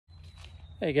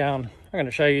There you go. I'm going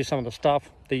to show you some of the stuff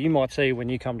that you might see when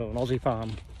you come to an Aussie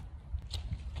farm.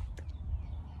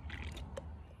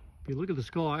 If you look at the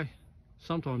sky,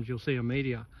 sometimes you'll see a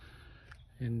meteor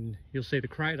and you'll see the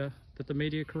crater that the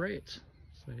meteor creates.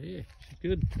 So yeah, she's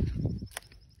good.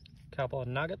 Couple of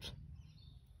nuggets.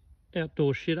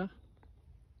 Outdoor shitter.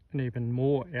 And even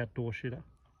more outdoor shitter.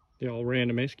 The old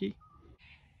random esky.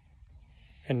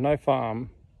 And no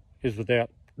farm is without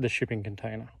the shipping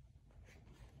container.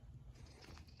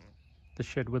 The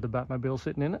shed with the Batmobile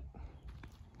sitting in it.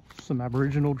 Some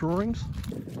Aboriginal drawings.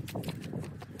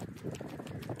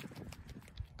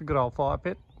 The good old fire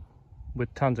pit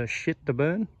with tons of shit to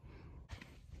burn.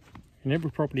 And every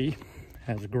property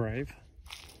has a grave.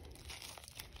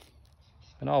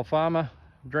 An old farmer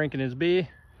drinking his beer.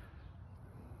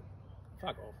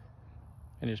 Fuck off.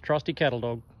 And his trusty cattle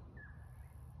dog.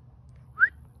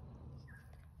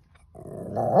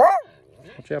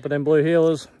 Watch out for them blue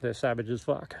heelers, they're savage as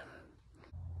fuck.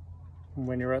 And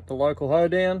when you're at the local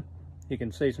hoedown, you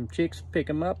can see some chicks pick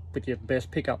them up with your best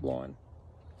pickup line.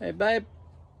 Hey babe,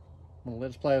 wanna let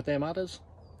us play with them udders?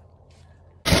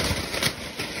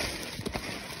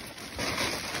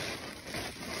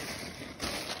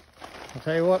 I'll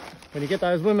tell you what, when you get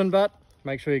those women butt,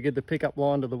 make sure you give the pickup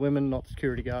line to the women, not the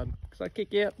security guard, because they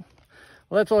kick you out.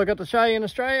 Well, that's all I got to show you in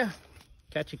Australia.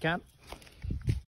 Catch you, cunt.